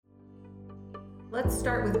Let's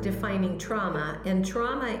start with defining trauma. And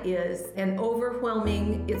trauma is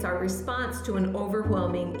it's our response to an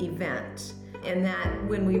overwhelming event. And that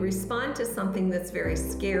when we respond to something that's very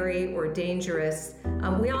scary or dangerous,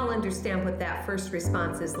 we all understand what that first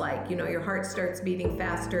response is like. Your heart starts beating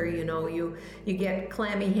faster, you get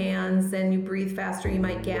clammy hands, then you breathe faster, you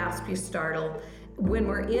might gasp, you startle. When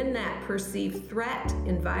we're in that perceived threat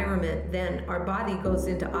environment, then our body goes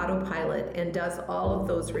into autopilot and does all of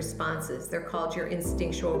those responses. They're called your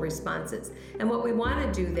instinctual responses. And what we want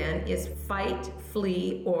to do then is fight,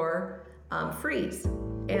 flee, or freeze.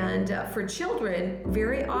 And for children,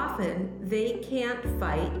 very often they can't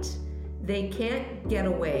fight, they can't get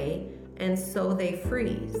away, and so they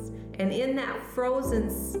freeze. And in that frozen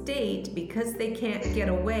state, because they can't get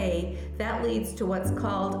away, that leads to what's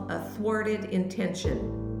called a thwarted intention.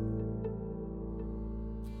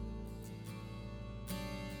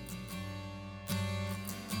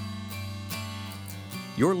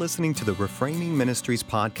 You're listening to the Reframing Ministries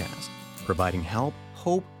podcast, providing help,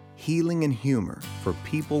 hope, healing, and humor for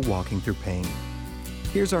people walking through pain.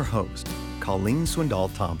 Here's our host, Colleen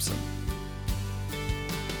Swindoll Thompson.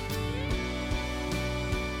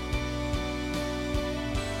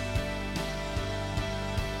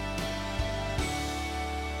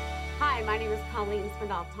 Hi, my name is Colleen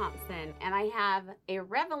Swindoll Thompson, and I have a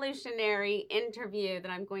revolutionary interview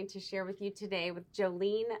that I'm going to share with you today with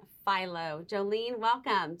Jolene Philo. Jolene,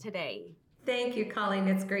 welcome today. Thank you, Colleen.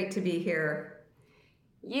 It's great to be here.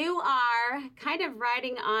 You are kind of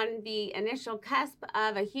riding on the initial cusp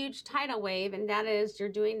of a huge tidal wave, and that is you're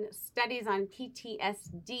doing studies on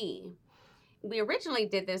PTSD. We originally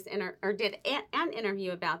did an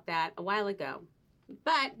interview about that a while ago.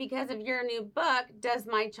 But because of your new book, Does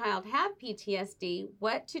My Child Have PTSD?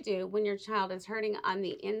 What to Do When Your Child is Hurting on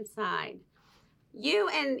the Inside. You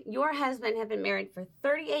and your husband have been married for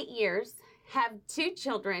 38 years, have 2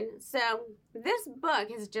 children. So this book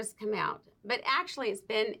has just come out, but actually it's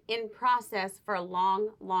been in process for a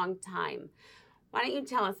long, long time. Why don't you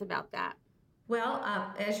tell us about that? Well,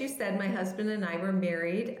 as you said, my husband and I were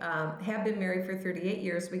married, have been married for 38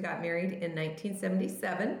 years. We got married in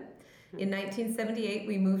 1977. In 1978,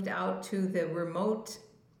 we moved out to the remote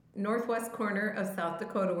northwest corner of South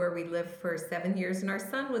Dakota where we lived for 7 years, and our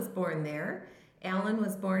son was born there. Alan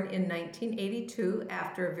was born in 1982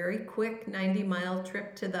 after a very quick 90-mile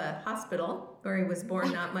trip to the hospital where he was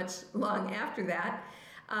born not much long after that.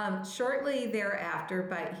 Shortly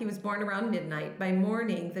thereafter, he was born around midnight. By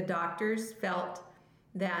morning, the doctors felt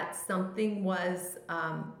that something was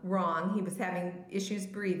wrong. He was having issues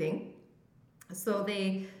breathing. So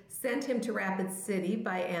they sent him to Rapid City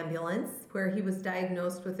by ambulance, where he was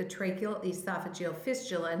diagnosed with a tracheal esophageal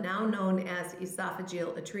fistula, now known as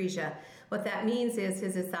esophageal atresia. What that means is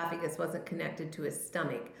his esophagus wasn't connected to his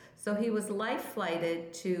stomach. So he was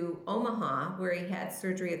life-flighted to Omaha, where he had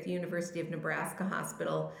surgery at the University of Nebraska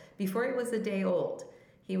Hospital before he was a day old.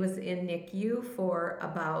 He was in NICU for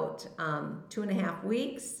about 2.5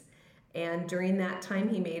 weeks, and during that time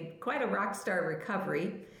he made quite a rock star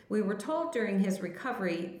recovery. We were told during his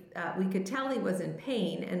recovery, we could tell he was in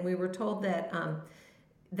pain, and we were told that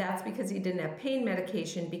that's because he didn't have pain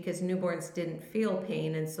medication because newborns didn't feel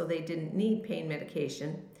pain, and so they didn't need pain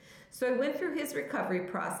medication. So he went through his recovery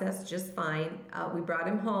process just fine. We brought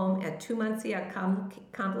him home. At 2 months, he had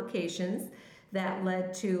complications that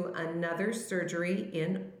led to another surgery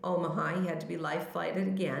in Omaha. He had to be life-flighted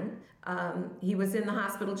again. He was in the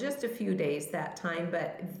hospital just a few days that time,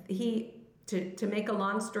 but to make a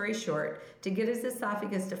long story short, to get his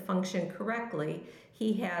esophagus to function correctly,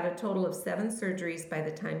 he had a total of 7 surgeries by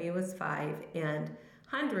the time he was 5 and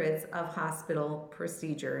hundreds of hospital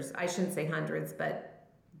procedures. I shouldn't say hundreds, but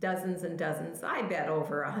dozens and dozens. I bet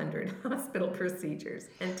over 100 hospital procedures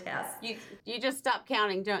and tests. You just stop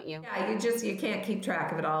counting, don't you? Yeah, you can't keep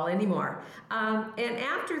track of it all anymore. And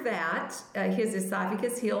after that, his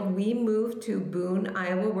esophagus healed. We moved to Boone,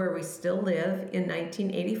 Iowa, where we still live, in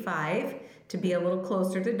 1985 to be a little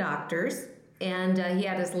closer to doctors. And he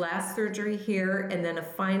had his last surgery here, and then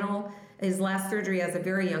his last surgery as a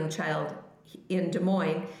very young child in Des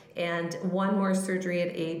Moines, and 1 more surgery at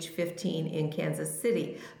age 15 in Kansas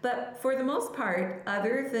City. But for the most part,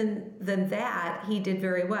 other than that, he did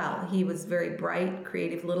very well. He was very bright,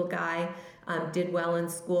 creative little guy, did well in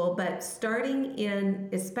school. But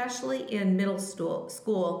especially in middle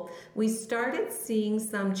school, we started seeing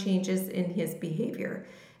some changes in his behavior.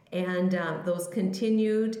 And those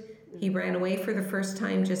continued. He ran away for the first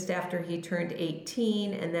time just after he turned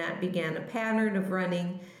 18, and that began a pattern of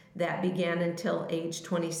running that began until age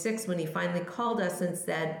 26 when he finally called us and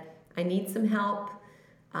said, I need some help.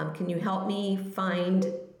 Can you help me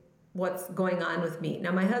find what's going on with me.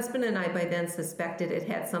 Now, my husband and I by then suspected it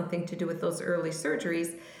had something to do with those early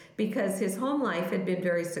surgeries because his home life had been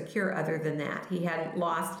very secure other than that. He hadn't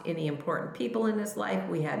lost any important people in his life.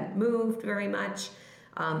 We hadn't moved very much.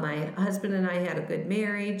 My husband and I had a good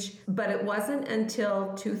marriage, but it wasn't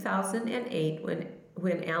until 2008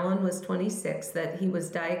 when Alan was 26 that he was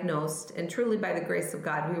diagnosed, and truly by the grace of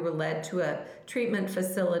God, we were led to a treatment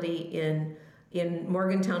facility in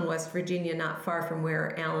Morgantown, West Virginia, not far from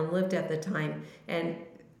where Alan lived at the time. And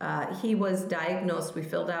he was diagnosed, we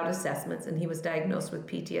filled out assessments, and he was diagnosed with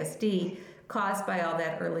PTSD caused by all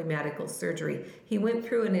that early medical surgery. He went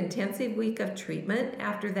through an intensive week of treatment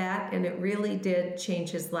after that, and it really did change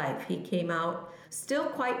his life. He came out still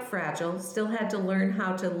quite fragile, still had to learn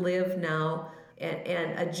how to live now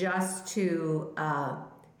and adjust to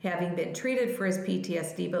having been treated for his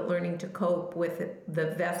PTSD, but learning to cope with the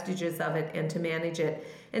vestiges of it and to manage it.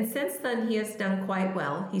 And since then, he has done quite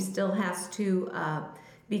well. He still has to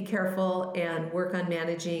be careful and work on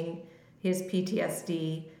managing his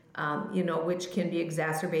PTSD, which can be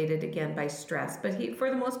exacerbated again by stress. But for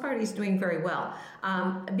the most part, he's doing very well.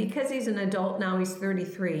 Because he's an adult now, he's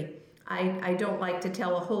 33, I don't like to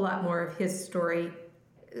tell a whole lot more of his story.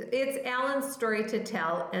 It's Alan's story to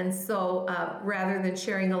tell, and so rather than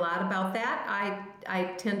sharing a lot about that, I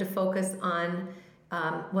tend to focus on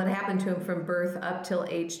what happened to him from birth up till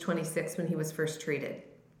age 26 when he was first treated.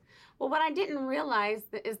 Well, what I didn't realize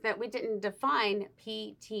is that we didn't define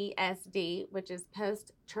PTSD, which is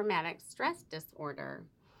post-traumatic stress disorder.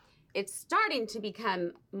 It's starting to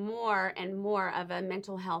become more and more of a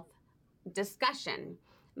mental health discussion,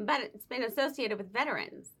 but it's been associated with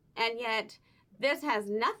veterans, and yet this has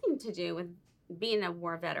nothing to do with being a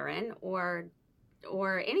war veteran or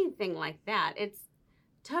anything like that. It's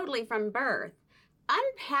totally from birth.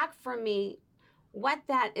 Unpack for me what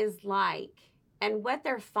that is like and what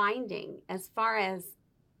they're finding as far as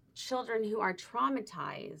children who are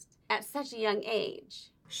traumatized at such a young age.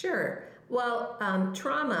 Sure. Well,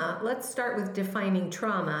 trauma, let's start with defining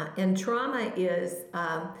trauma. And trauma is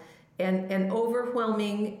an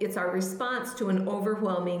overwhelming, it's our response to an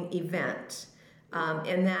overwhelming event.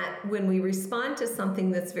 And that when we respond to something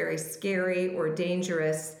that's very scary or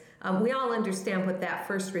dangerous, we all understand what that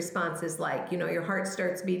first response is like. Your heart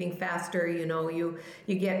starts beating faster, you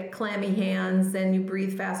get clammy hands, then you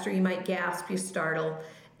breathe faster, you might gasp, you startle.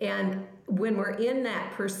 And when we're in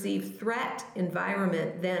that perceived threat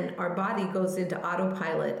environment, then our body goes into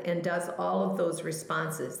autopilot and does all of those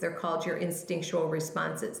responses. They're called your instinctual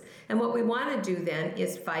responses. And what we want to do then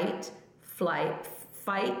is fight,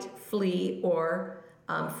 flee, or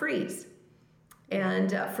freeze.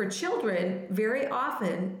 And for children, very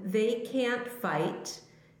often they can't fight,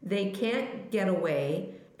 they can't get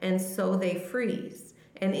away, and so they freeze.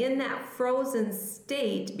 And in that frozen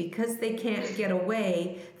state, because they can't get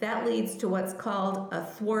away, that leads to what's called a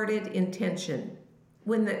thwarted intention.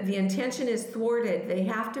 When the intention is thwarted, they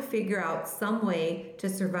have to figure out some way to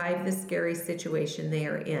survive the scary situation they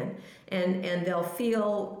are in. And they'll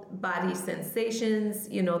feel body sensations,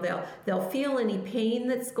 they'll feel any pain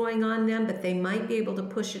that's going on them, but they might be able to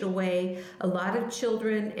push it away. A lot of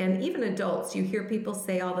children and even adults, you hear people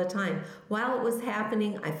say all the time, while it was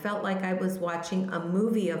happening, I felt like I was watching a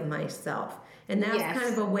movie of myself. And that's Yes.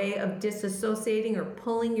 kind of a way of disassociating or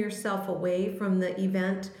pulling yourself away from the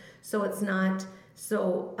event so it's not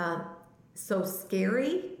so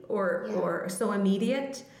scary or so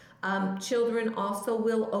immediate. Children also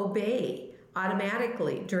will obey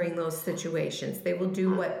automatically during those situations. They will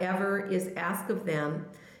do whatever is asked of them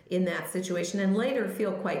in that situation and later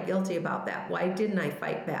feel quite guilty about that. Why didn't I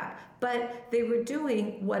fight back? But they were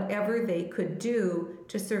doing whatever they could do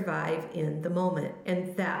to survive in the moment,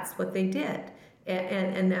 and that's what they did.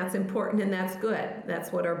 And that's important and that's good.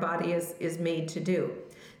 That's what our body is made to do.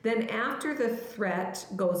 Then after the threat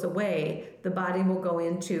goes away, the body will go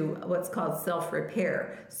into what's called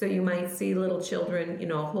self-repair. So you might see little children,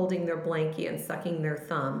 holding their blankie and sucking their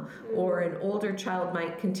thumb, or an older child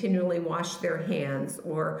might continually wash their hands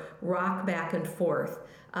or rock back and forth.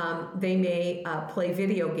 They may play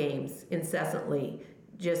video games incessantly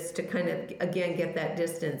just to kind of, again, get that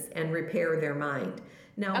distance and repair their mind.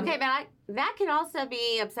 Now, Okay, but that could also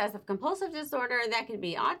be obsessive compulsive disorder. That could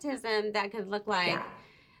be autism. That could look like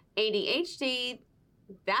ADHD.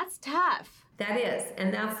 That's tough. That is,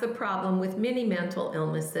 and that's the problem with many mental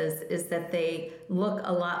illnesses, is that they look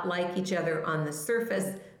a lot like each other on the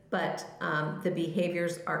surface, but the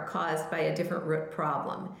behaviors are caused by a different root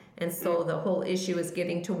problem. And so the whole issue is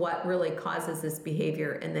getting to what really causes this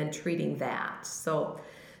behavior and then treating that. So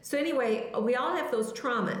anyway, we all have those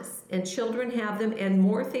traumas, and children have them, and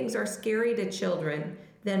more things are scary to children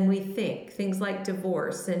than we think. Things like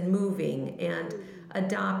divorce and moving and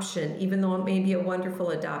adoption, even though it may be a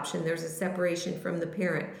wonderful adoption, there's a separation from the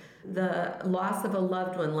parent. The loss of a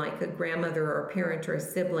loved one, like a grandmother or a parent or a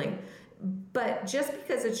sibling. But just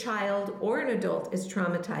because a child or an adult is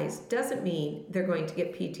traumatized doesn't mean they're going to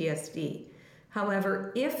get PTSD.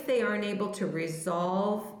 However, if they aren't able to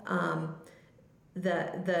resolve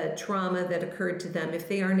the trauma that occurred to them, if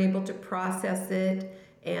they aren't able to process it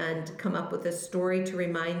and come up with a story to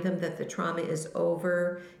remind them that the trauma is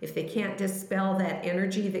over, if they can't dispel that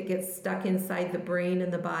energy that gets stuck inside the brain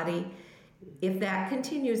and the body, if that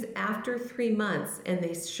continues after 3 months and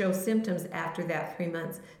they show symptoms after that 3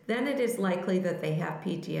 months, then it is likely that they have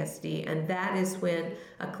PTSD, and that is when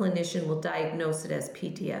a clinician will diagnose it as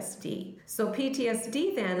PTSD. So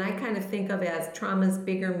PTSD then I kind of think of as trauma's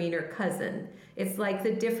bigger, meaner cousin. It's like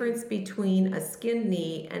the difference between a skinned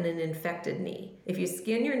knee and an infected knee. If you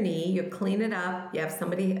skin your knee, you clean it up, you have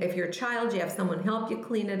somebody, if you're a child, you have someone help you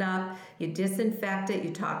clean it up, you disinfect it,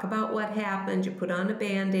 you talk about what happened, you put on a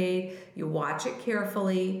Band-Aid, you watch it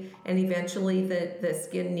carefully, and eventually the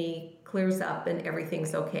skinned knee clears up and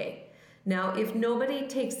everything's okay. Now, if nobody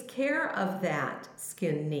takes care of that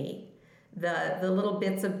skinned knee, the little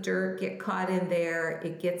bits of dirt get caught in there,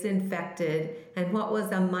 it gets infected, and what was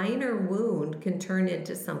a minor wound can turn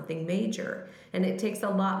into something major. And it takes a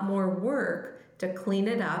lot more work to clean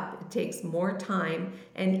it up, it takes more time,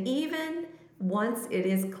 and even once it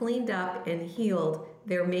is cleaned up and healed,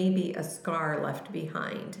 there may be a scar left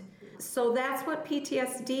behind. So that's what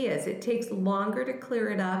PTSD is. It takes longer to clear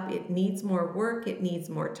it up, it needs more work, it needs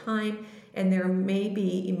more time, and there may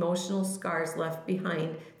be emotional scars left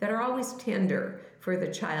behind that are always tender for the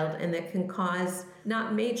child and that can cause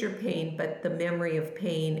not major pain, but the memory of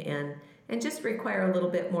pain and just require a little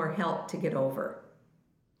bit more help to get over.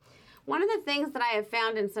 One of the things that I have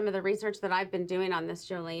found in some of the research that I've been doing on this,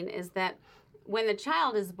 Jolene, is that when the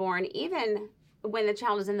child is born, even when the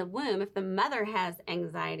child is in the womb, if the mother has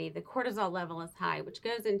anxiety, the cortisol level is high, which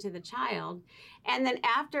goes into the child. And then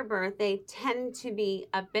after birth, they tend to be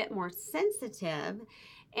a bit more sensitive.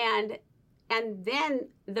 And then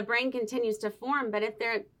the brain continues to form. But if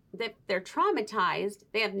they're traumatized,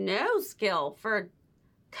 they have no skill for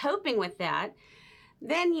coping with that,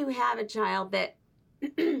 then you have a child that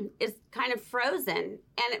is kind of frozen,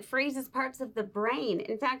 and it freezes parts of the brain.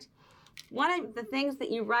 In fact, one of the things that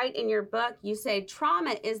you write in your book, you say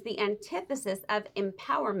trauma is the antithesis of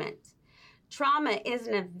empowerment. Trauma is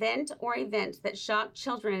an event or events that shock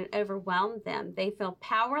children and overwhelm them. They feel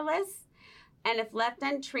powerless, and if left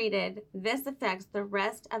untreated, this affects the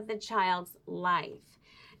rest of the child's life.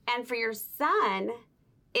 And for your son,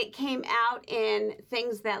 it came out in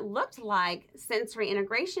things that looked like sensory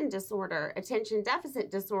integration disorder, attention deficit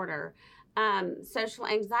disorder, social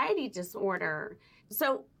anxiety disorder.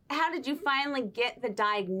 So how did you finally get the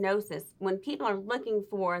diagnosis when people are looking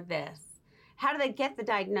for this? How do they get the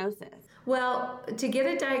diagnosis? Well, to get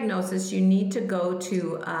a diagnosis, you need to go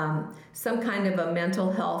to some kind of a mental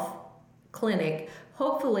health clinic,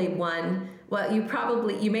 hopefully one. Well,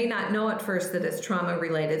 you may not know at first that it's trauma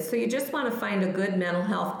related, so you just want to find a good mental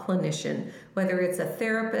health clinician, whether it's a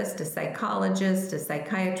therapist, a psychologist, a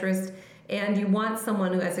psychiatrist, and you want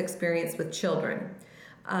someone who has experience with children.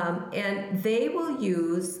 And they will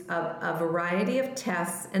use a variety of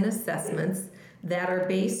tests and assessments that are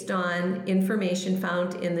based on information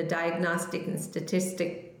found in the Diagnostic and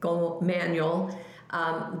Statistical Manual,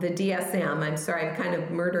 the DSM. I'm sorry, I'm kind of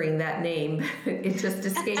murdering that name. It just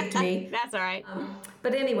escaped me. That's all right.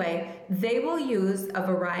 But anyway, they will use a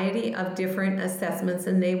variety of different assessments,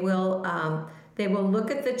 and they will look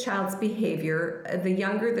at the child's behavior. The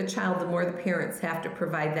younger the child, the more the parents have to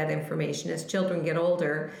provide that information. As children get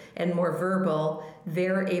older and more verbal,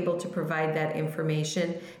 they're able to provide that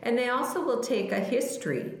information. And they also will take a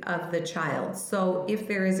history of the child. So if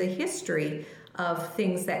there is a history of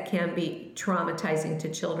things that can be traumatizing to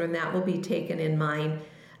children, that will be taken in mind.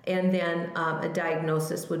 And then a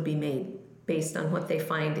diagnosis would be made based on what they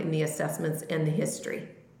find in the assessments and the history.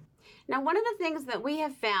 Now, one of the things that we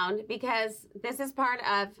have found, because this is part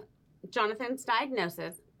of Jonathan's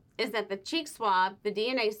diagnosis, is that the cheek swab, the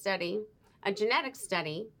DNA study, a genetic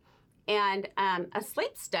study, and a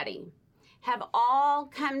sleep study have all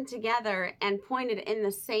come together and pointed in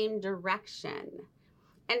the same direction.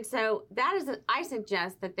 And so that is, I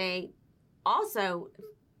suggest that they also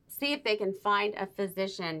see if they can find a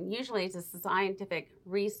physician. Usually it's a scientific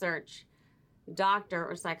research doctor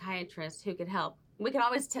or psychiatrist who could help. We could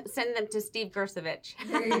always send them to Steve Gersovich.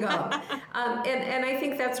 There you go. And I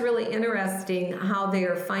think that's really interesting how they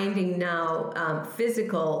are finding now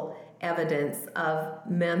physical evidence of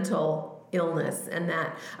mental illness. And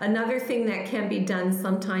that another thing that can be done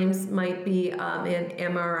sometimes might be an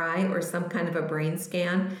MRI or some kind of a brain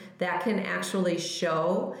scan that can actually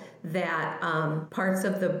show that parts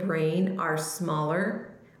of the brain are smaller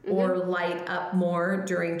or light up more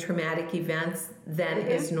during traumatic events than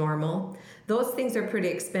is normal. Those things are pretty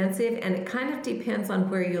expensive, and it kind of depends on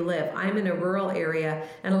where you live. I'm in a rural area,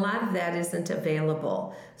 and a lot of that isn't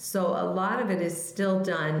available. So a lot of it is still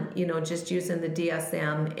done, just using the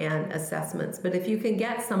DSM and assessments. But if you can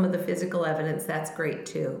get some of the physical evidence, that's great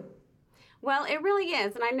too. Well, it really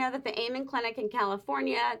is. And I know that the Amen Clinic in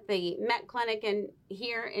California, the Met Clinic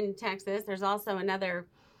here in Texas, there's also another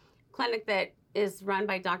clinic that is run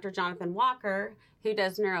by Dr. Jonathan Walker, who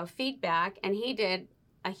does neurofeedback, and he did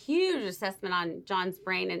a huge assessment on John's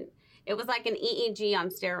brain, and it was like an EEG on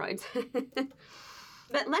steroids.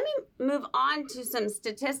 But let me move on to some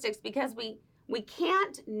statistics, because we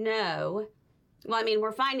can't know,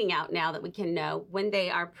 we're finding out now that we can know when they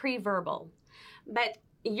are pre-verbal. But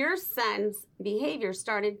your son's behavior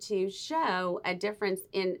started to show a difference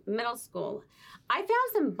in middle school. I found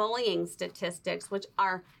some bullying statistics which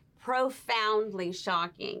are profoundly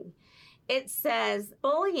shocking. It says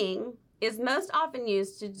bullying is most often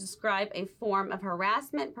used to describe a form of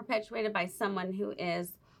harassment perpetuated by someone who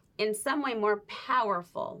is in some way more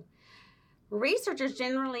powerful. Researchers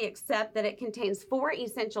generally accept that it contains 4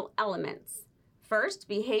 essential elements. First,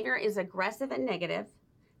 behavior is aggressive and negative.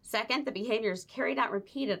 Second, the behavior is carried out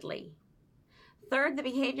repeatedly. Third, the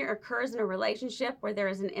behavior occurs in a relationship where there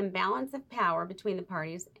is an imbalance of power between the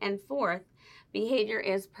parties. And fourth, behavior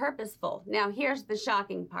is purposeful. Now, here's the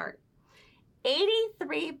shocking part.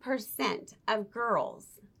 83% of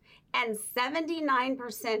girls and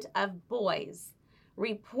 79% of boys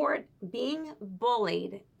report being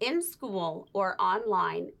bullied in school or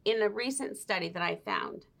online in a recent study that I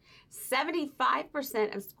found.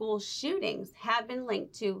 75% of school shootings have been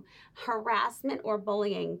linked to harassment or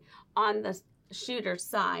bullying on the shooter's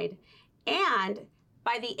side. And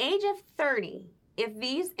by the age of 30, if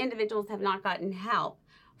these individuals have not gotten help,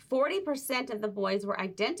 40% of the boys were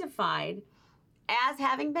identified as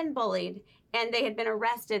having been bullied, and they had been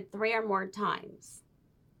arrested 3 or more times.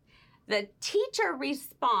 The teacher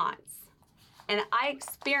response, and I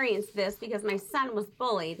experienced this because my son was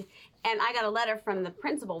bullied, and I got a letter from the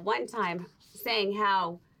principal one time saying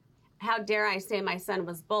how dare I say my son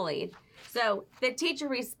was bullied. So the teacher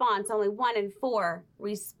response, only 1 in 4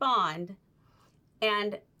 respond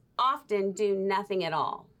and often do nothing at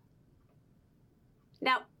all.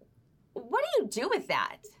 Now, what do you do with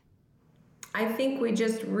that? I think we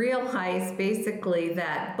just realize basically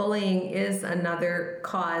that bullying is another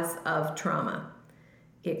cause of trauma.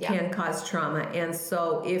 It can cause trauma. And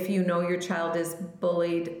so if you know your child is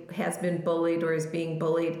bullied, has been bullied, or is being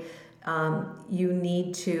bullied, you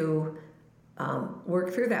need to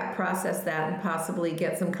work through that, process that, and possibly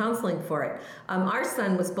get some counseling for it. Our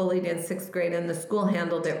son was bullied in 6th grade, and the school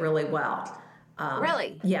handled it really well.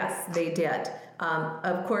 Really? Yes, they did.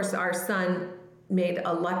 Of course, our son made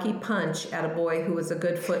a lucky punch at a boy who was a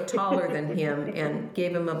good foot taller than him and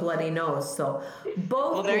gave him a bloody nose. So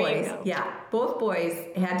both boys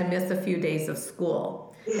had to miss a few days of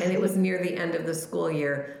school, and it was near the end of the school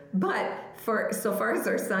year. But so far as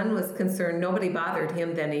our son was concerned, nobody bothered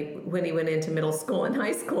him when he went into middle school and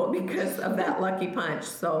high school because of that lucky punch.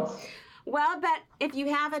 So, well, but if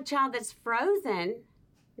you have a child that's frozen,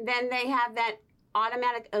 then they have that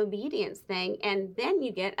automatic obedience thing, and then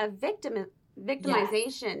you get a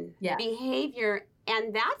victimization behavior,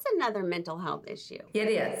 and that's another mental health issue. It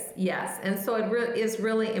is, yes. And so it is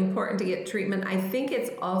really important to get treatment. I think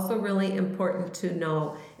it's also really important to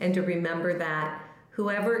know and to remember that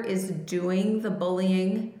whoever is doing the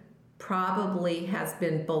bullying probably has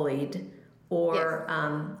been bullied or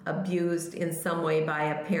abused in some way by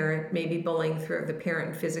a parent, maybe bullying through the parent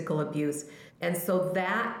and physical abuse. And so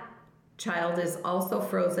that child is also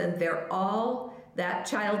frozen. That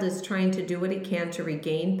child is trying to do what he can to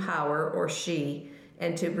regain power, or she,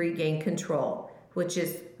 and to regain control, which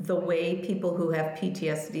is the way people who have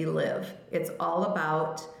PTSD live. It's all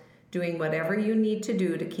about doing whatever you need to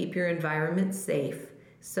do to keep your environment safe,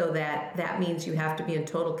 so that means you have to be in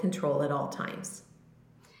total control at all times.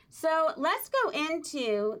 So let's go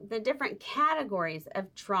into the different categories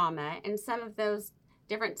of trauma and some of those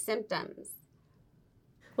different symptoms.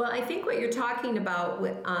 Well, I think what you're talking about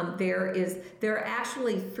there are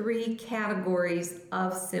actually 3 categories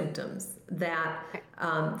of symptoms that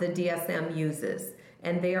the DSM uses,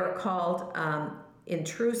 and they are called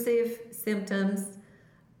intrusive symptoms,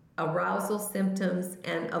 arousal symptoms,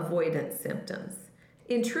 and avoidance symptoms.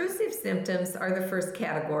 Intrusive symptoms are the first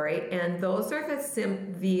category, and those are the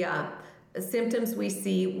symptoms we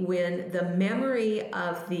see when the memory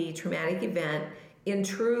of the traumatic event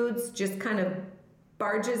intrudes, just kind of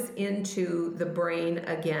barges into the brain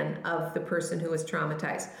again of the person who was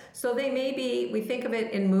traumatized. So they may be, we think of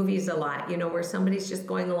it in movies a lot, where somebody's just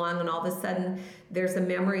going along and all of a sudden there's a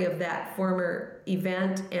memory of that former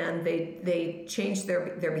event and they change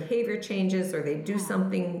their behavior changes, or they do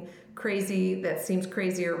something crazy that seems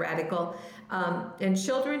crazy or radical. And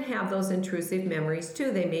children have those intrusive memories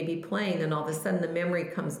too. They may be playing and all of a sudden the memory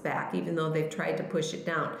comes back even though they've tried to push it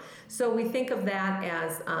down. So we think of that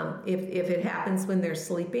as if it happens when they're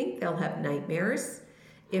sleeping, they'll have nightmares.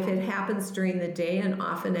 If it happens during the day and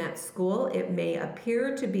often at school, it may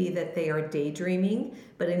appear to be that they are daydreaming,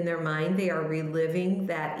 but in their mind they are reliving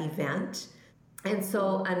that event. And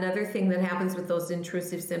so another thing that happens with those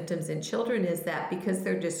intrusive symptoms in children is that because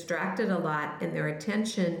they're distracted a lot and their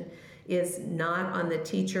attention is not on the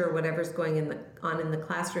teacher or whatever's going on in the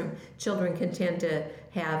classroom, children can tend to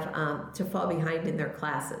have to fall behind in their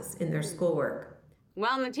classes, in their schoolwork.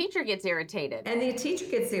 Well, and the teacher gets irritated. And the teacher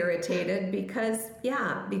gets irritated because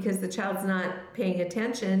the child's not paying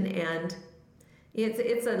attention, and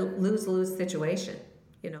it's a lose-lose situation.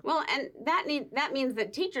 Well, and that means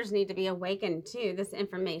that teachers need to be awakened to this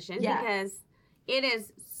information because it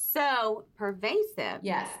is so pervasive.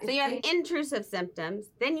 Yes. So you have intrusive symptoms.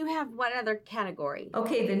 Then you have what other category?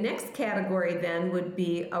 Okay, the next category then would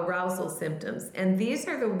be arousal symptoms. And these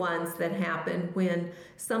are the ones that happen when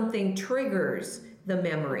something triggers the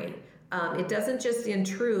memory. It doesn't just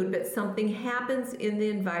intrude, but something happens in the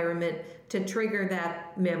environment to trigger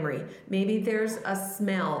that memory. Maybe there's a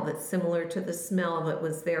smell that's similar to the smell that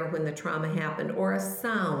was there when the trauma happened, or a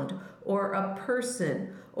sound, or a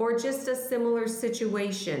person, or just a similar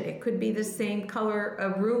situation. It could be the same color,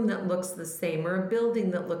 a room that looks the same, or a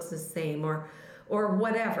building that looks the same, or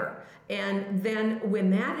whatever. And then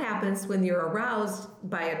when that happens, when you're aroused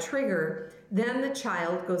by a trigger, then the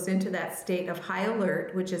child goes into that state of high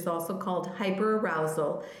alert, which is also called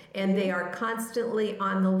hyperarousal, and they are constantly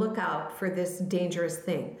on the lookout for this dangerous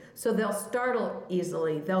thing. So they'll startle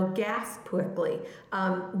easily, they'll gasp quickly,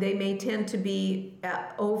 they may tend to be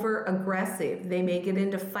over-aggressive, they may get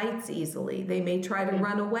into fights easily, they may try to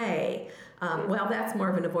run away. Well, that's more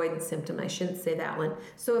of an avoidance symptom. I shouldn't say that one.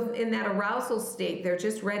 So if in that arousal state, they're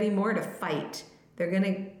just ready more to fight. They're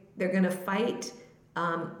gonna fight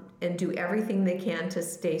and do everything they can to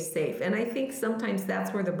stay safe. And I think sometimes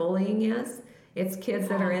that's where the bullying is. It's kids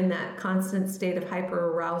that are in that constant state of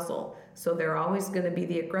hyperarousal. So they're always going to be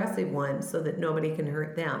the aggressive one so that nobody can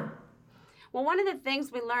hurt them. Well, one of the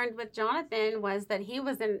things we learned with Jonathan was that he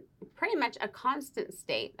was in pretty much a constant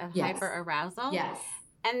state of hyperarousal. Yes.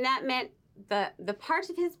 And that meant the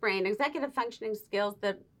parts of his brain, executive functioning skills,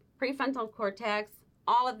 the prefrontal cortex,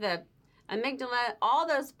 all of the amygdala, all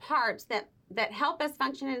those parts that help us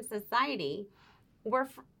function in society were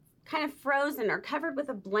kind of frozen or covered with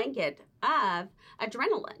a blanket of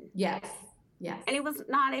adrenaline. Yes. Yes. And he was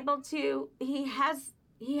not able to, he has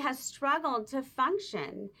struggled to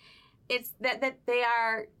function. It's that they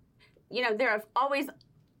are, they're always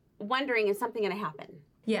wondering, is something going to happen?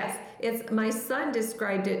 Yes, my son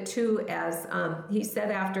described it too as, he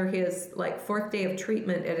said after his fourth day of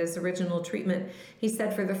treatment at his original treatment, he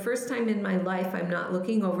said, for the first time in my life, I'm not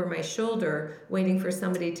looking over my shoulder waiting for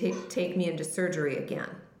somebody to take me into surgery again.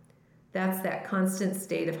 That's that constant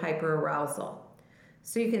state of hyperarousal.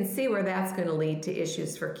 So you can see where that's going to lead to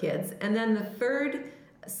issues for kids. And then the third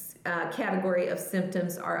category of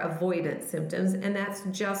symptoms are avoidance symptoms, and that's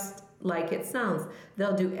just like it sounds.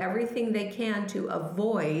 They'll do everything they can to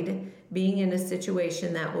avoid being in a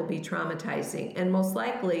situation that will be traumatizing, and most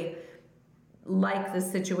likely like the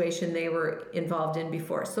situation they were involved in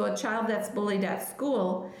before. So a child that's bullied at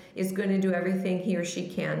school is going to do everything he or she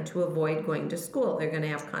can to avoid going to school. They're going to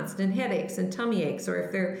have constant headaches and tummy aches,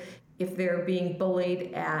 or if they're being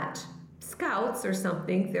bullied at Scouts or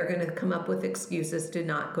something, they're going to come up with excuses to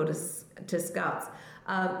not go to Scouts.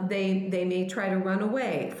 They may try to run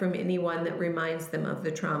away from anyone that reminds them of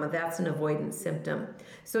the trauma. That's an avoidance symptom.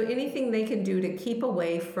 So anything they can do to keep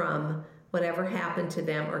away from whatever happened to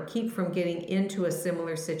them or keep from getting into a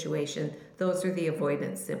similar situation, those are the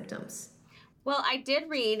avoidance symptoms. Well, I did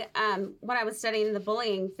read when I was studying the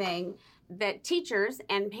bullying thing that teachers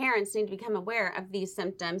and parents need to become aware of these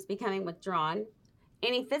symptoms: becoming withdrawn,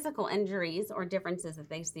 any physical injuries or differences that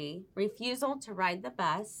they see, refusal to ride the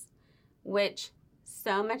bus, which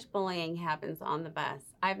so much bullying happens on the bus.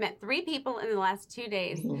 I've met 3 people in the last 2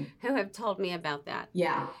 days who have told me about that.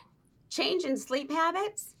 Yeah. Change in sleep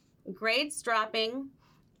habits, grades dropping,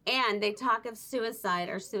 and they talk of suicide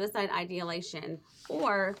or suicide ideation,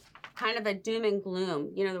 or kind of a doom and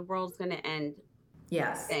gloom, the world's going to end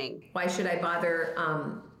Yes. thing. Why should I bother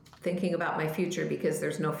thinking about my future because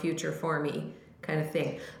there's no future for me, kind of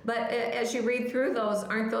thing. But as you read through those,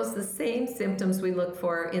 aren't those the same symptoms we look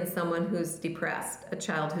for in someone who's depressed, a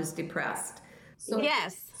child who's depressed?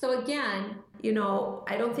 Yes. So again,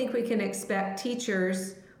 I don't think we can expect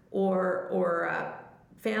teachers or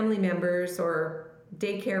family members or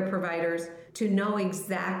daycare providers to know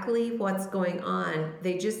exactly what's going on.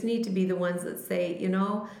 They just need to be the ones that say,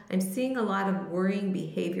 I'm seeing a lot of worrying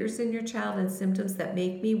behaviors in your child and symptoms that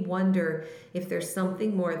make me wonder if there's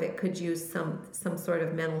something more that could use some sort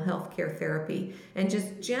of mental health care therapy. And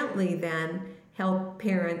just gently then help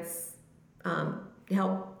parents,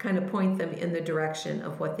 help kind of point them in the direction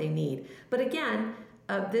of what they need. But again,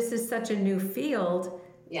 this is such a new field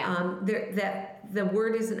that the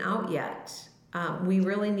word isn't out yet. We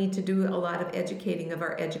really need to do a lot of educating of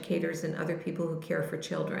our educators and other people who care for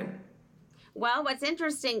children. Well, what's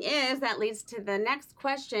interesting is that leads to the next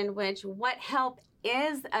question, which what help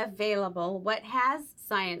is available? What has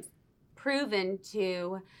science proven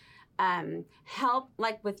to help,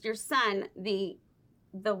 like with your son, the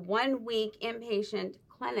 1 week inpatient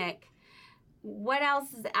clinic? What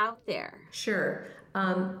else is out there? Sure.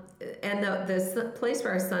 And the place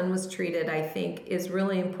where our son was treated, I think, is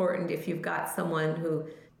really important if you've got someone who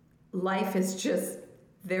life is just,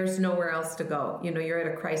 there's nowhere else to go. You're at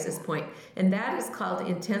a crisis point. And that is called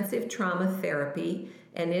Intensive Trauma Therapy,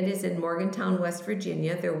 and it is in Morgantown, West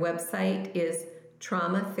Virginia. Their website is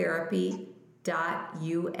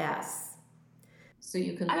traumatherapy.us. So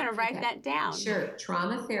you can... I'm going to write that down. Sure.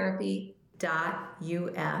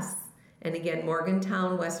 Traumatherapy.us. And again,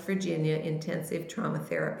 Morgantown, West Virginia, Intensive Trauma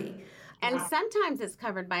Therapy. And sometimes it's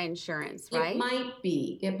covered by insurance, right? It might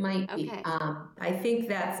be. Okay. I think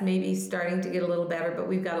that's maybe starting to get a little better, but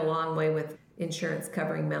we've got a long way with insurance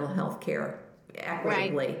covering mental health care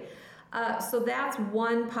equitably. Right. So that's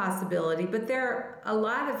one possibility, but a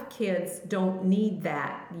lot of kids don't need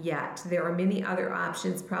that yet. There are many other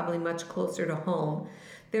options, probably much closer to home.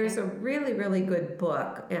 There's a really, really good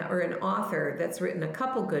book, or an author that's written a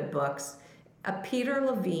couple good books. Peter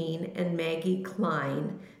Levine and Maggie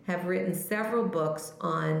Klein have written several books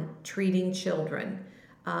on treating children.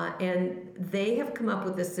 And they have come up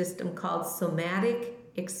with a system called somatic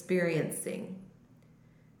experiencing.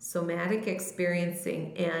 Somatic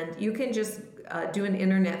experiencing. And you can just do an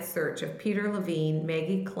internet search of Peter Levine,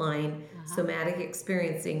 Maggie Klein, somatic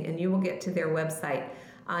experiencing, and you will get to their website.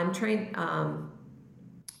 I'm trying to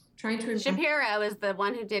remember. Shapiro is the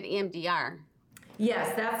one who did EMDR.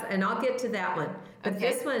 Yes, and I'll get to that one. But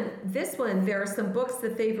okay. This one, there are some books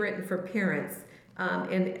that they've written for parents,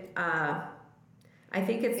 and I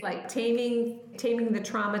think it's like Taming the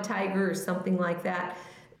Trauma Tiger or something like that.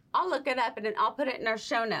 I'll look it up and I'll put it in our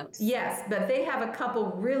show notes. Yes, but they have a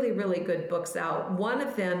couple really, really good books out. One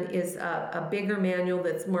of them is a bigger manual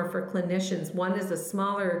that's more for clinicians. One is a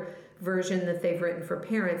smaller version that they've written for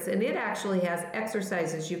parents, and it actually has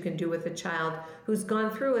exercises you can do with a child who's gone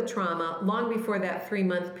through a trauma long before that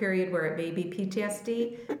 3-month period where it may be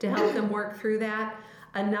PTSD, to help them work through that.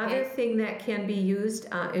 Another thing that can be used,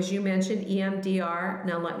 as you mentioned, EMDR.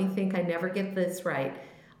 Now let me think, I never get this right.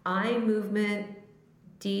 Eye movement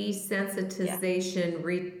desensitization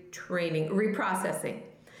reprocessing.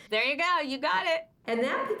 There you go, you got it. And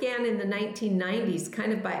that began in the 1990s,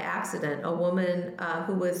 kind of by accident. A woman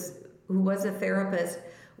who was a therapist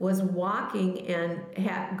was walking and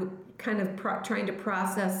had trying to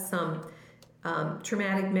process some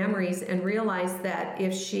traumatic memories, and realized that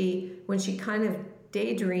when she kind of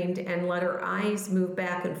daydreamed and let her eyes move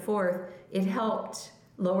back and forth, it helped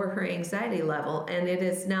lower her anxiety level. And it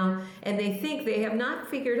is now, and they think they have not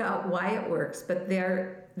figured out why it works, but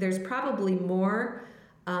there's probably more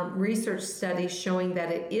research studies showing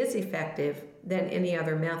that it is effective than any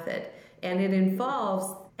other method. And it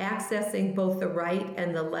involves accessing both the right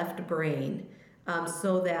and the left brain.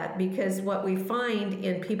 Because what we find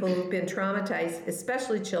in people who've been traumatized,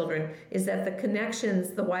 especially children, is that the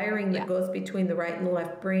connections, the wiring that goes between the right and the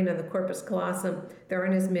left brain and the corpus callosum, there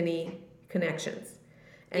aren't as many connections.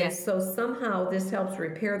 And so somehow this helps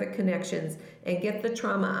repair the connections and get the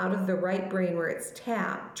trauma out of the right brain where it's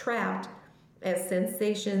trapped as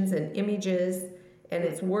sensations and images, and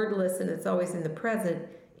it's wordless and it's always in the present,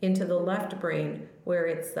 into the left brain where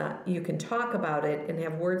it's you can talk about it and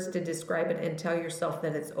have words to describe it and tell yourself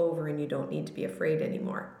that it's over and you don't need to be afraid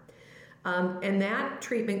anymore. And that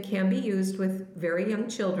treatment can be used with very young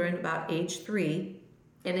children, about age 3,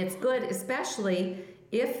 and it's good especially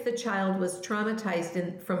if the child was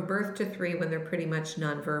traumatized from birth to 3 when they're pretty much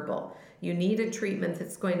nonverbal. You need a treatment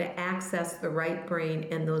that's going to access the right brain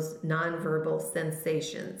and those nonverbal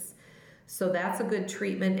sensations. So that's a good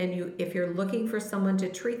treatment, and if you're looking for someone to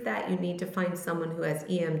treat that, you need to find someone who has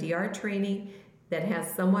EMDR training, that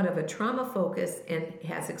has somewhat of a trauma focus and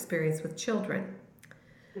has experience with children.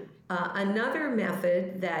 Another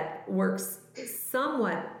method that works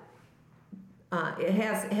somewhat, it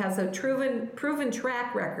has a proven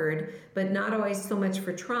track record, but not always so much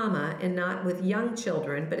for trauma and not with young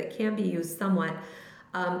children, but it can be used somewhat,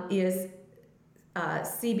 is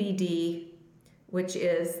CBD, which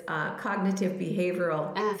is cognitive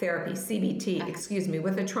behavioral therapy, CBT,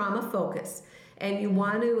 with a trauma focus. And you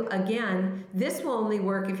want to, again, this will only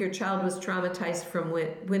work if your child was traumatized from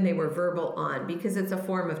when they were verbal on, because it's a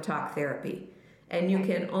form of talk therapy. And you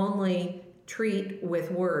can only treat with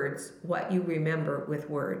words what you remember with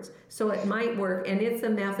words. So it might work, and it's a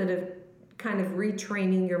method of kind of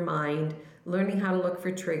retraining your mind, learning how to look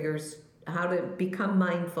for triggers, how to become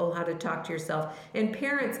mindful, how to talk to yourself. And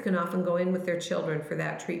parents can often go in with their children for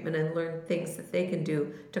that treatment and learn things that they can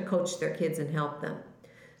do to coach their kids and help them.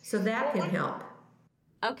 So that can help.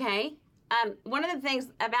 Okay. One of the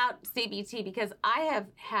things about CBT, because I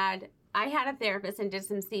had a therapist and did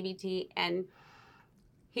some CBT, and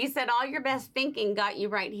he said, all your best thinking got you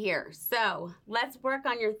right here. So let's work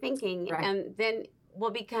on your thinking, right, and then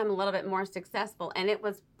we'll become a little bit more successful. And it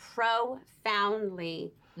was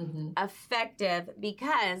profoundly effective,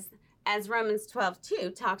 because as Romans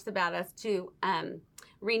 12:2 talks about us to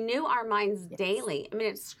renew our minds daily. I mean,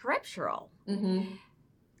 it's scriptural.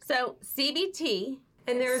 So CBT.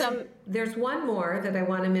 And there's one more that I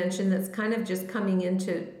want to mention that's kind of just coming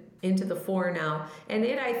into the fore now, and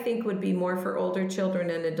it, I think, would be more for older children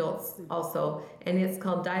and adults also, and it's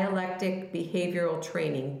called dialectic behavioral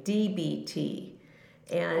training, DBT.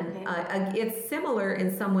 And it's similar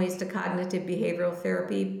in some ways to cognitive behavioral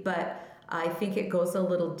therapy, but I think it goes a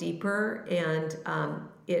little deeper, and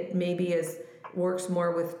it maybe works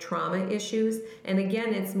more with trauma issues. And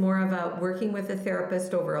again, it's more about working with a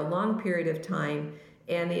therapist over a long period of time,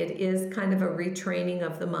 and it is kind of a retraining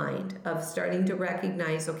of the mind, of starting to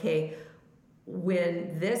recognize, okay,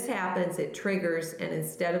 when this happens, it triggers, and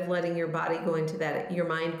instead of letting your body go into that, your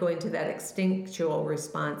mind go into that instinctual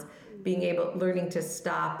response, learning to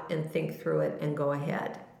stop and think through it and go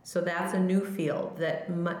ahead. So that's a new field that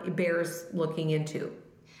bears looking into.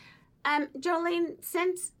 Jolene,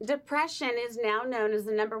 since depression is now known as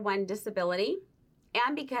the #1 disability,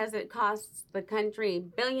 and because it costs the country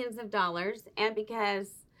billions of dollars, and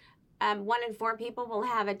because 1 in 4 people will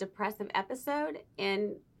have a depressive episode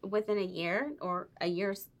within a year or a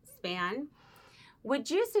year span, would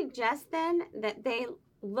you suggest then that they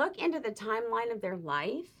look into the timeline of their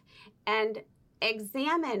life and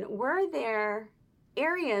examine, were there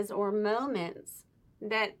areas or moments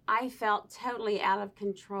that I felt totally out of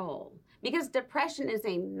control? Because depression is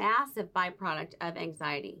a massive byproduct of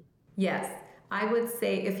anxiety. Yes, I would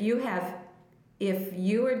say if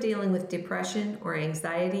you are dealing with depression or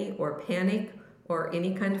anxiety or panic or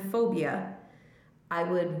any kind of phobia, I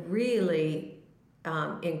would really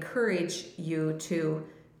encourage you to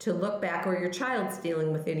look back, or your child's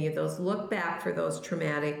dealing with any of those, look back for those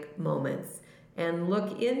traumatic moments and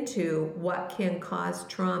look into what can cause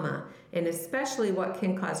trauma, and especially what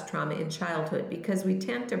can cause trauma in childhood, because we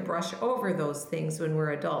tend to brush over those things when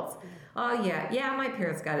we're adults. Oh yeah, my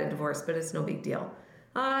parents got a divorce, but it's no big deal.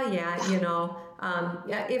 Oh yeah,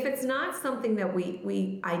 if it's not something that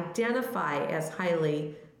we identify as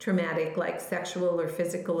highly traumatic, like sexual or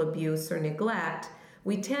physical abuse or neglect,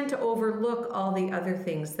 we tend to overlook all the other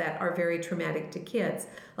things that are very traumatic to kids.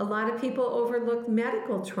 A lot of people overlook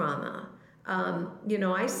medical trauma.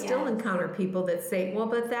 I still encounter people that say, well,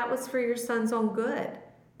 but that was for your son's own good.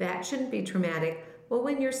 That shouldn't be traumatic. Well,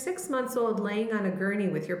 when you're 6 months old laying on a gurney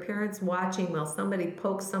with your parents watching while somebody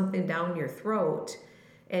pokes something down your throat,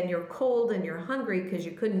 and you're cold and you're hungry because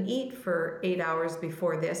you couldn't eat for 8 hours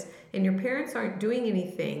before this, and your parents aren't doing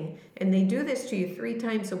anything, and they do this to you 3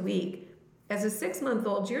 times a week, as a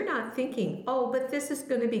 6-month-old, you're not thinking, oh, but this is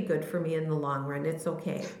going to be good for me in the long run. It's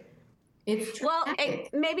okay. It's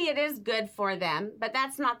maybe it is good for them, but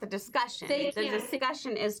that's not the discussion. The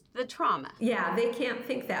discussion is the trauma. Yeah, they can't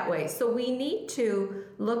think that way. So we need to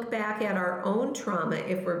look back at our own trauma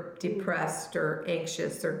if we're depressed or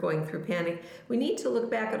anxious or going through panic. We need to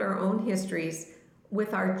look back at our own histories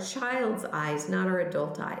with our child's eyes, not our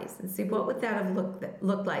adult eyes, and see what would that have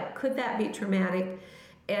looked like. Could that be traumatic?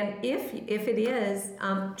 And if it is,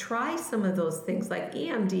 try some of those things like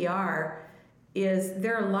EMDR. is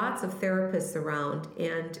there are lots of therapists around,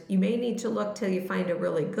 and you may need to look till you find a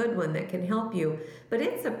really good one that can help you, but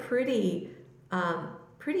it's a pretty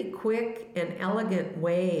quick and elegant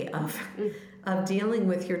way of dealing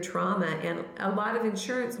with your trauma, and a lot of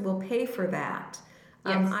insurance will pay for that.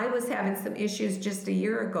 Yes. I was having some issues just a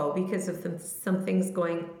year ago because of some things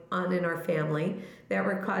going on in our family that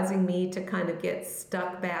were causing me to kind of get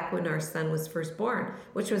stuck back when our son was first born,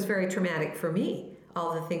 which was very traumatic for me,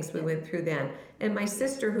 all the things we went through then. And my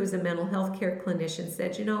sister, who's a mental health care clinician,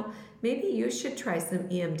 said, maybe you should try some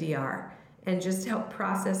EMDR and just help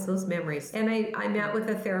process those memories. And I met with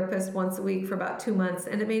a therapist once a week for about 2 months,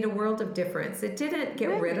 and it made a world of difference. It didn't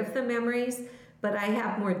get rid of the memories, but I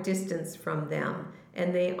have more distance from them.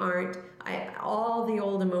 And they aren't, all the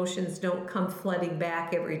old emotions don't come flooding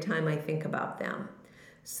back every time I think about them.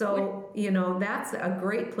 So, that's a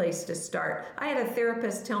great place to start. I had a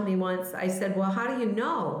therapist tell me once, I said, well, how do you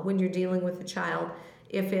know when you're dealing with a child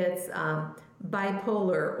if it's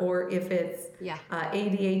bipolar or if it's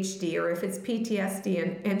ADHD or if it's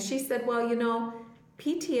PTSD? And she said, well,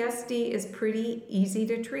 PTSD is pretty easy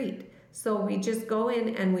to treat. So we just go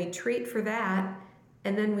in and we treat for that,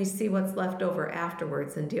 and then we see what's left over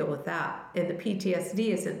afterwards and deal with that. And the PTSD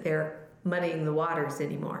isn't there muddying the waters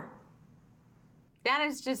anymore. That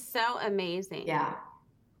is just so amazing. Yeah.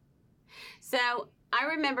 So I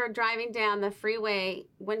remember driving down the freeway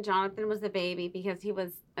when Jonathan was a baby because he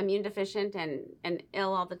was immune deficient and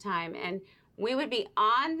ill all the time. And we would be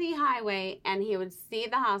on the highway and he would see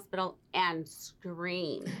the hospital and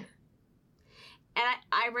scream. And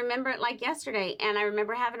I remember it like yesterday, and I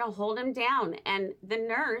remember having to hold him down. And the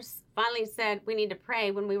nurse finally said, we need to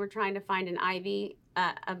pray, when we were trying to find an IV,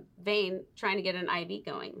 a vein, trying to get an IV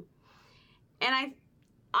going. And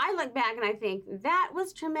I look back and I think, that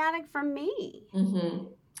was traumatic for me. Mm-hmm.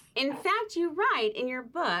 In fact, you write in your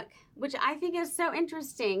book, which I think is so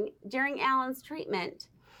interesting, during Alan's treatment,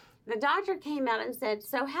 the doctor came out and said,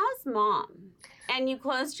 so how's mom? And you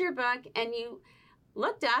closed your book and you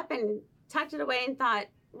looked up and tucked it away and thought,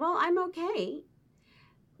 well, I'm okay.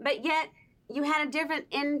 But yet you had a different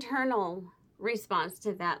internal response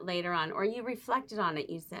to that later on, or you reflected on it,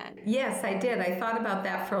 you said. Yes, I did. I thought about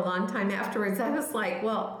that for a long time afterwards. I was like,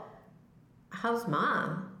 well, how's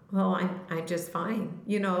mom? Well, I'm just fine.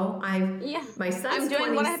 My son's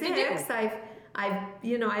 26.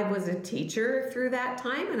 I was a teacher through that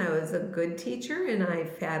time, and I was a good teacher, and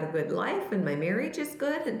I've had a good life, and my marriage is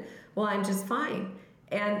good, and well, I'm just fine.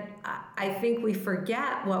 And I think we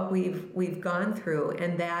forget what we've gone through,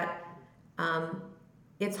 and that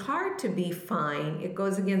it's hard to be fine. It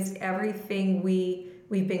goes against everything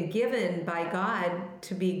we've been given by God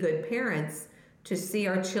to be good parents, to see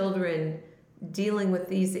our children dealing with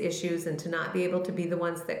these issues and to not be able to be the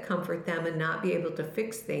ones that comfort them and not be able to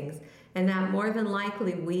fix things. And that more than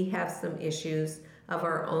likely we have some issues of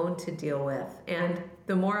our own to deal with. And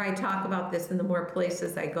the more I talk about this and the more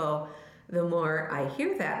places I go, the more I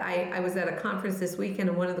hear that. I was at a conference this weekend,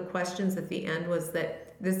 and one of the questions at the end was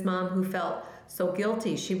that this mom who felt so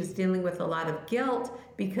guilty, she was dealing with a lot of guilt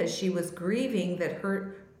because she was grieving that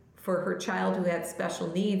for her child who had special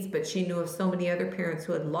needs, but she knew of so many other parents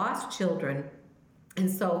who had lost children. And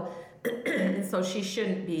so she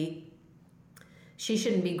shouldn't be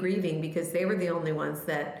grieving because they were the only ones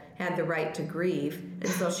that had the right to grieve. And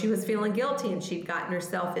so she was feeling guilty, and she'd gotten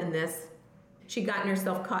herself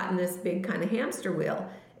caught in this big kind of hamster wheel.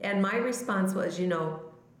 And my response was,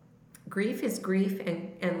 grief is grief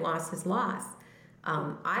and loss is loss.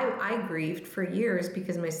 I grieved for years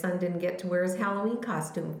because my son didn't get to wear his Halloween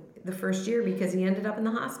costume the first year because he ended up in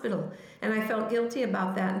the hospital. And I felt guilty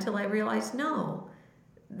about that until I realized, no,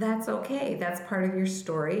 that's okay. That's part of your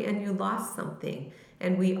story, and you lost something.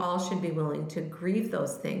 And we all should be willing to grieve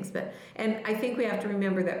those things. And I think we have to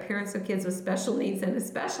remember that parents of kids with special needs, and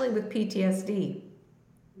especially with PTSD,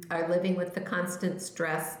 are living with the constant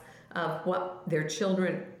stress of their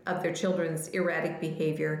children's erratic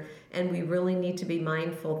behavior. And we really need to be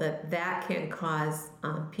mindful that can cause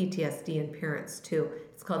PTSD in parents too.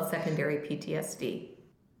 It's called secondary PTSD.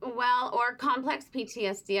 Well, or complex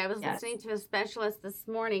PTSD. I was listening to a specialist this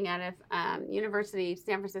morning out of University of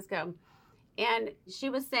San Francisco, and she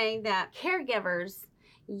was saying that caregivers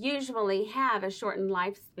usually have a shortened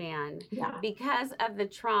lifespan because of the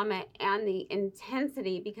trauma and the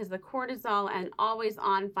intensity, because the cortisol and always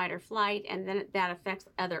on fight or flight, and then that affects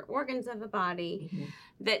other organs of the body. Mm-hmm.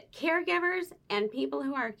 That caregivers and people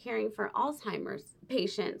who are caring for Alzheimer's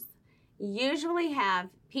patients usually have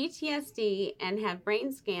PTSD and have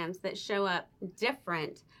brain scans that show up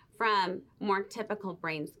different from more typical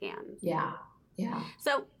brain scans. Yeah. Yeah.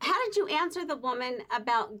 So how did you answer the woman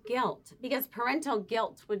about guilt? Because parental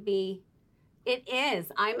guilt would be, it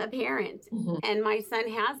is, I'm a parent and my son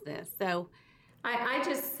has this. So I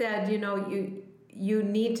just said, you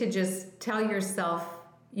need to just tell yourself,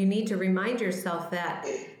 you need to remind yourself that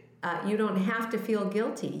you don't have to feel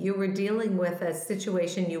guilty. You were dealing with a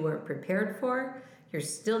situation you weren't prepared for. You're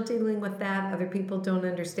still dealing with that. Other people don't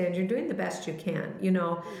understand. You're doing the best you can,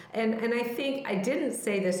 And I think, I didn't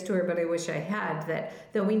say this to her, but I wish I had,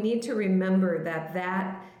 that we need to remember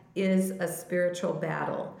that is a spiritual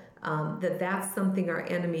battle. That's something our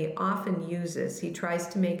enemy often uses. He tries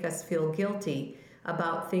to make us feel guilty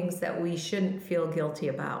about things that we shouldn't feel guilty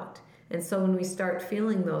about. And so when we start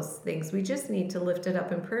feeling those things, we just need to lift it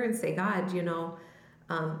up in prayer and say, God,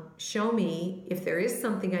 show me if there is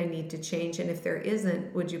something I need to change. And if there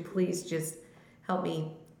isn't, would you please just help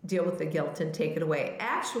me deal with the guilt and take it away?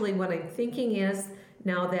 Actually, what I'm thinking is,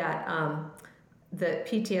 now that the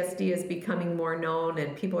PTSD is becoming more known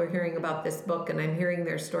and people are hearing about this book and I'm hearing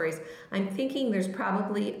their stories, I'm thinking there's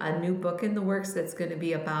probably a new book in the works that's going to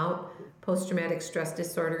be about post-traumatic stress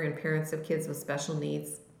disorder and parents of kids with special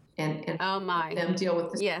needs. And oh my, them deal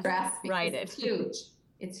with the yes, stress. Right. It's huge.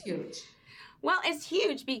 It's huge. Well, it's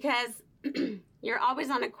huge because you're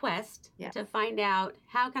always on a quest to find out,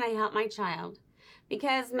 how can I help my child?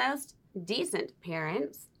 Because most decent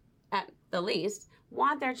parents, at the least,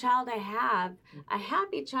 want their child to have a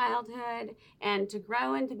happy childhood and to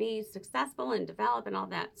grow and to be successful and develop and all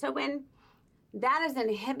that. So when that is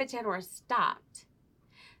inhibited or stopped,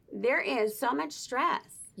 there is so much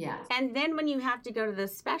stress. Yes. And then when you have to go to the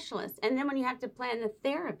specialist, and then when you have to plan the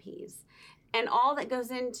therapies and all that goes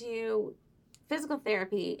into physical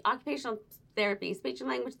therapy, occupational therapy, speech and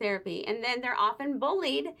language therapy, and then they're often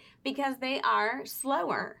bullied because they are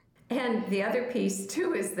slower. And the other piece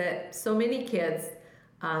too is that so many kids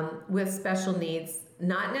with special needs,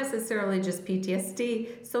 not necessarily just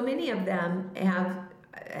PTSD, so many of them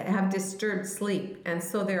have disturbed sleep. And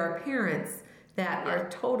so there are parents that are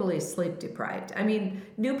totally sleep deprived. I mean,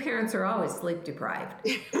 new parents are always sleep deprived.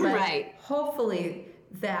 But right. Hopefully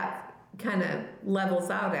that kind of levels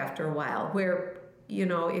out after a while, where,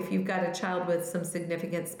 if you've got a child with some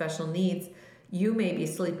significant special needs, you may be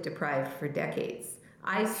sleep deprived for decades.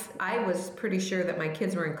 I was pretty sure that my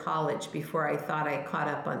kids were in college before I thought I caught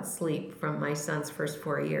up on sleep from my son's first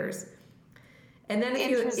 4 years. And then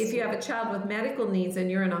if you have a child with medical needs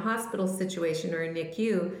and you're in a hospital situation or a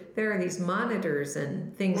NICU, there are these monitors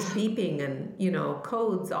and things beeping and,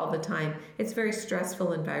 codes all the time. It's a very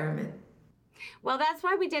stressful environment. Well, that's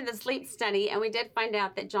why we did the sleep study, and we did find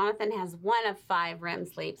out that Jonathan has 1 of 5 REM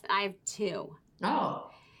sleeps. I have 2.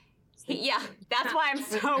 Oh. Yeah, that's why I'm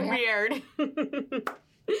so weird.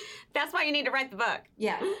 That's why you need to write the book.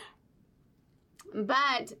 Yeah.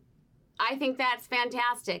 But I think that's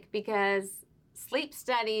fantastic because sleep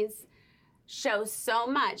studies show so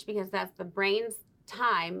much, because that's the brain's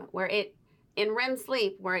time where in REM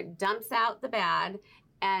sleep, where it dumps out the bad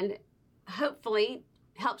and hopefully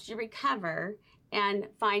helps you recover and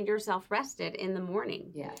find yourself rested in the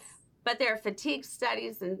morning. Yes. But there are fatigue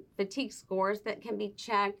studies and fatigue scores that can be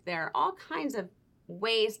checked. There are all kinds of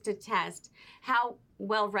ways to test how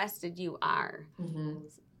well rested you are. Mm-hmm.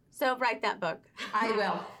 So write that book. I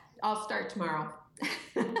will. I'll start tomorrow.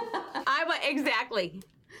 Exactly.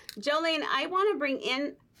 Jolene, I want to bring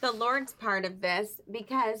in the Lord's part of this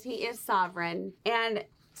because he is sovereign. And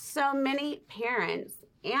so many parents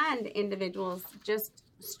and individuals just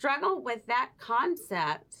struggle with that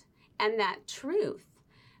concept and that truth.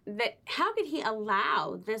 That how could he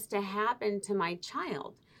allow this to happen to my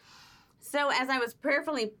child? So as I was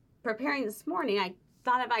prayerfully preparing this morning, I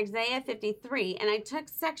thought of Isaiah 53, and I took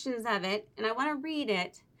sections of it, and I want to read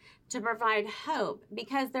it to provide hope,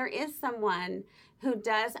 because there is someone who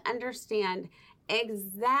does understand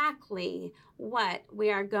exactly what we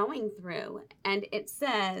are going through. And it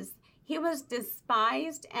says, he was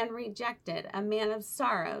despised and rejected, a man of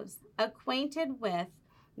sorrows, acquainted with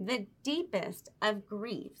the deepest of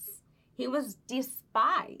griefs. He was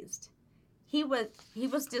despised. He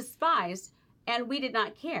was despised, and we did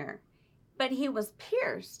not care. But he was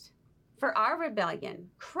pierced for our rebellion,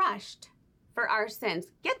 crushed for our sins.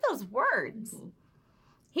 Get those words. Mm-hmm.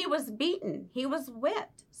 He was beaten. He was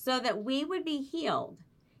whipped so that we would be healed.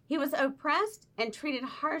 He was oppressed and treated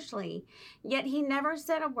harshly, yet he never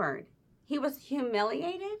said a word. He was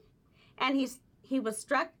humiliated, and he was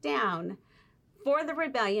struck down for the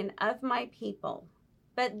rebellion of my people.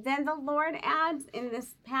 But then the Lord adds in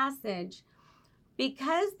this passage,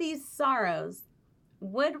 because these sorrows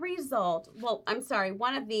would result,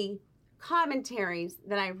 one of the commentaries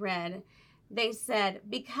that I read they said,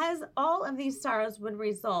 because all of these sorrows would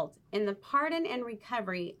result in the pardon and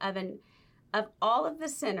recovery of all of the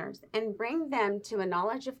sinners and bring them to a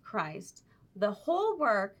knowledge of Christ, the whole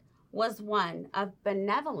work was one of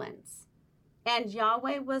benevolence, and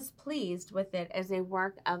Yahweh was pleased with it as a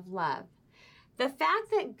work of love. The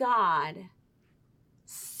fact that God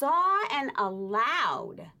saw and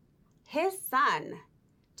allowed his son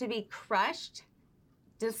to be crushed,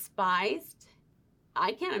 despised,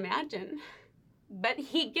 I can't imagine, but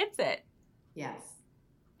he gets it. Yes.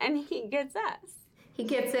 And he gets us. He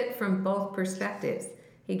gets it from both perspectives.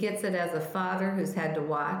 He gets it as a father who's had to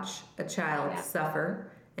watch a child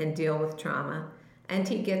suffer and deal with trauma, and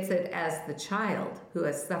he gets it as the child who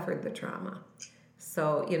has suffered the trauma.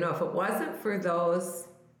 So, if it wasn't for those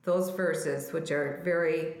verses, which are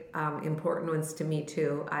very important ones to me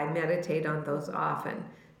too, I meditate on those often.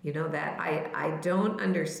 That I don't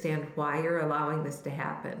understand why you're allowing this to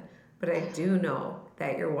happen, but I do know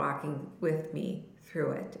that you're walking with me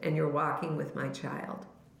through it, and you're walking with my child.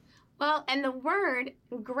 Well, and the word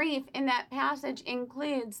grief in that passage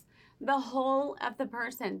includes the whole of the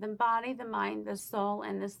person, the body, the mind, the soul,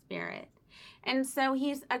 and the spirit. And so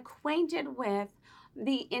he's acquainted with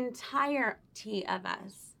the entirety of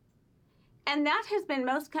us. And that has been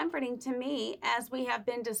most comforting to me as we have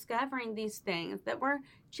been discovering these things that we're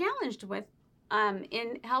challenged with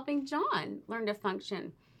in helping John learn to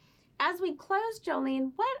function. As we close,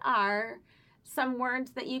 Jolene, what are some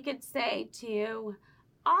words that you could say to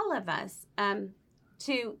all of us,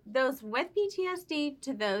 to those with PTSD,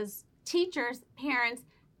 to those teachers, parents,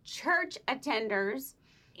 church attenders,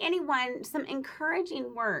 anyone, some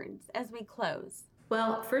encouraging words as we close?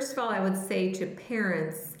 Well, first of all, I would say to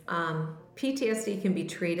parents, PTSD can be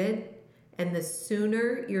treated, and the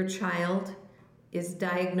sooner your child is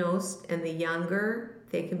diagnosed and the younger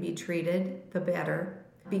they can be treated, the better.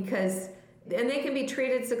 And they can be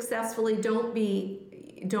treated successfully. Don't beat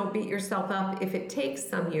yourself up if it takes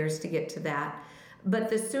some years to get to that. But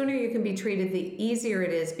the sooner you can be treated, the easier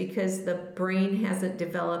it is, because the brain hasn't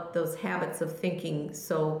developed those habits of thinking,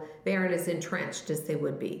 so they aren't as entrenched as they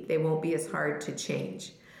would be. They won't be as hard to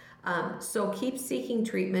change. So keep seeking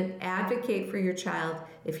treatment. Advocate for your child.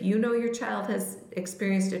 If you know your child has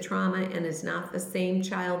experienced a trauma and is not the same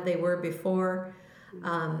child they were before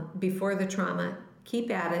the trauma,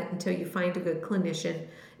 keep at it until you find a good clinician.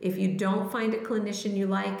 If you don't find a clinician you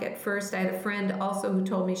like at first, I had a friend also who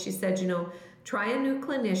told me, she said, try a new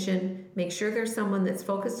clinician, make sure there's someone that's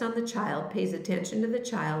focused on the child, pays attention to the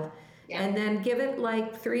child, and then give it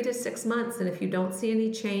like 3 to 6 months. And if you don't see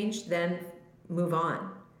any change, then move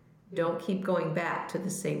on. Don't keep going back to the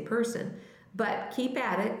same person, but keep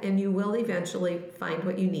at it and you will eventually find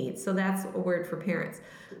what you need. So that's a word for parents.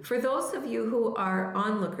 For those of you who are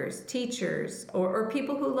onlookers, teachers, or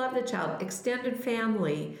people who love the child, extended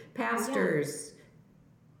family, pastors,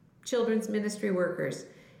 children's ministry workers,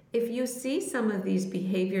 if you see some of these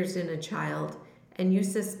behaviors in a child and you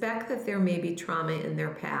suspect that there may be trauma in their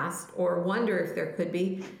past or wonder if there could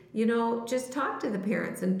be, just talk to the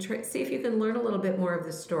parents and see if you can learn a little bit more of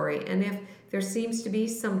the story. And if there seems to be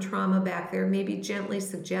some trauma back there, maybe gently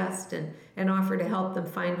suggest and offer to help them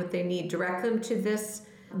find what they need. Direct them to this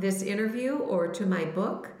interview or to my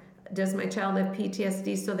book, Does My Child Have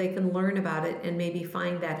PTSD? So they can learn about it and maybe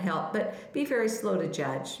find that help. But be very slow to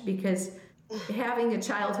judge, because having a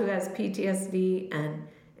child who has PTSD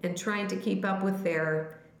and trying to keep up with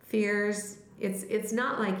their fears, it's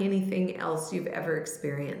not like anything else you've ever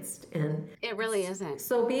experienced. And it really isn't.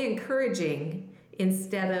 So be encouraging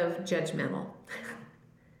instead of judgmental.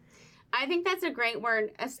 I think that's a great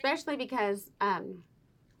word, especially because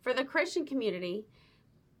for the Christian community,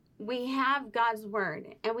 we have God's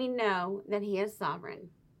word and we know that he is sovereign,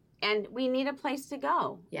 and we need a place to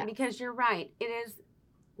go. Yeah. Because you're right. It is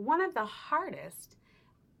one of the hardest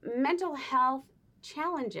mental health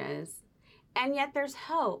challenges, and yet there's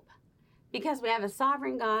hope because we have a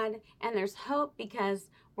sovereign God, and there's hope because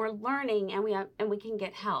we're learning and we can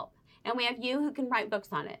get help, and we have you who can write books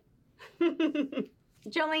on it.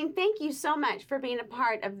 Jolene, thank you so much for being a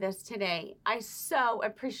part of this today. I so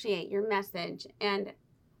appreciate your message, and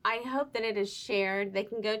I hope that it is shared. They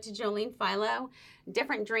can go to Jolene Philo,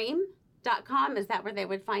 differentdream.com. Is that where they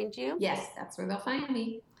would find you? Yes, that's where they'll find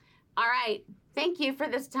me. All right. Thank you for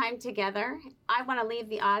this time together. I want to leave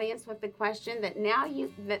the audience with the question that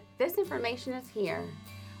that this information is here.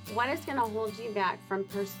 What is going to hold you back from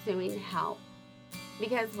pursuing help?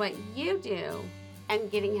 Because what you do and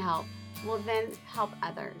getting help will then help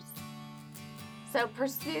others. So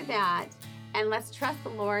pursue that, and let's trust the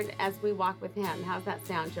Lord as we walk with him. How's that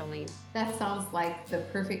sound, Jolene? That sounds like the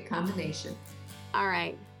perfect combination. All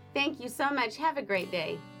right. Thank you so much. Have a great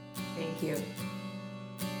day. Thank you.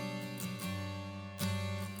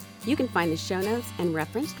 You can find the show notes and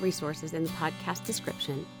referenced resources in the podcast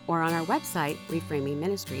description or on our website,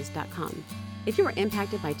 reframingministries.com. If you were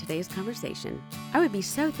impacted by today's conversation, I would be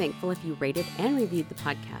so thankful if you rated and reviewed the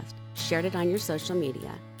podcast, shared it on your social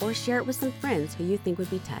media, or share it with some friends who you think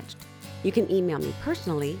would be touched. You can email me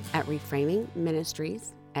personally at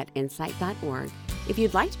reframingministries@insight.org. If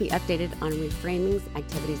you'd like to be updated on Reframing's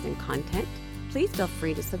activities and content, please feel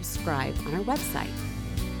free to subscribe on our website.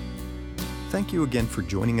 Thank you again for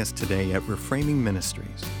joining us today at Reframing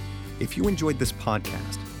Ministries. If you enjoyed this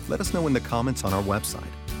podcast, let us know in the comments on our website.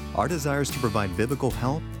 Our desire is to provide biblical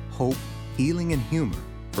help, hope, healing, and humor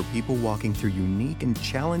for people walking through unique and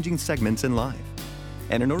challenging segments in life.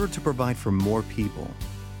 And in order to provide for more people,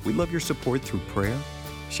 we love your support through prayer,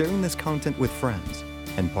 sharing this content with friends,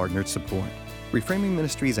 and partnered support. Reframing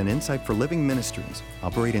Ministries and Insight for Living Ministries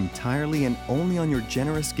operate entirely and only on your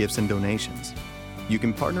generous gifts and donations. You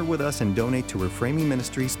can partner with us and donate to Reframing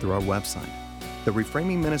Ministries through our website. The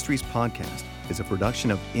Reframing Ministries podcast is a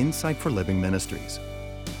production of Insight for Living Ministries.